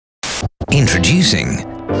Introducing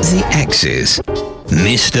the exes,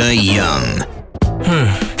 Mr. Young.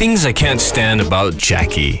 Things I can't stand about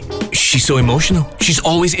Jackie. She's so emotional. She's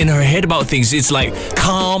always in her head about things. It's like,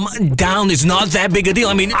 calm down, it's not that big a deal.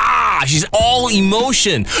 I mean, she's all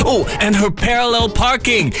emotion. Oh, and her parallel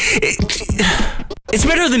parking. It's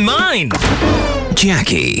better than mine.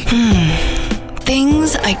 Jackie.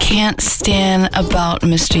 Things I can't stand about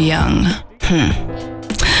Mr. Young.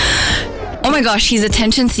 Oh my gosh, he's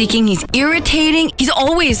attention-seeking, he's irritating, he's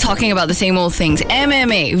always talking about the same old things.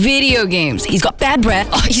 MMA, video games, he's got bad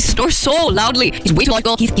breath, he snores so loudly, he's way too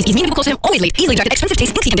logical, he's mean to people close to him, always late, easily distracted, expensive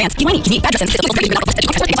taste, thinks he can dance, he's whiny, he's bad dress,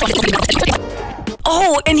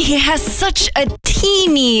 oh, and he has such a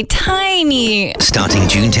teeny, tiny... Starting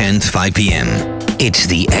June 10th, 5 p.m. It's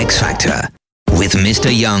The X Factor with Mr.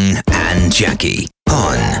 Young and Jackie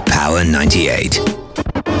on Power 98.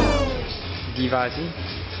 Diva-zi.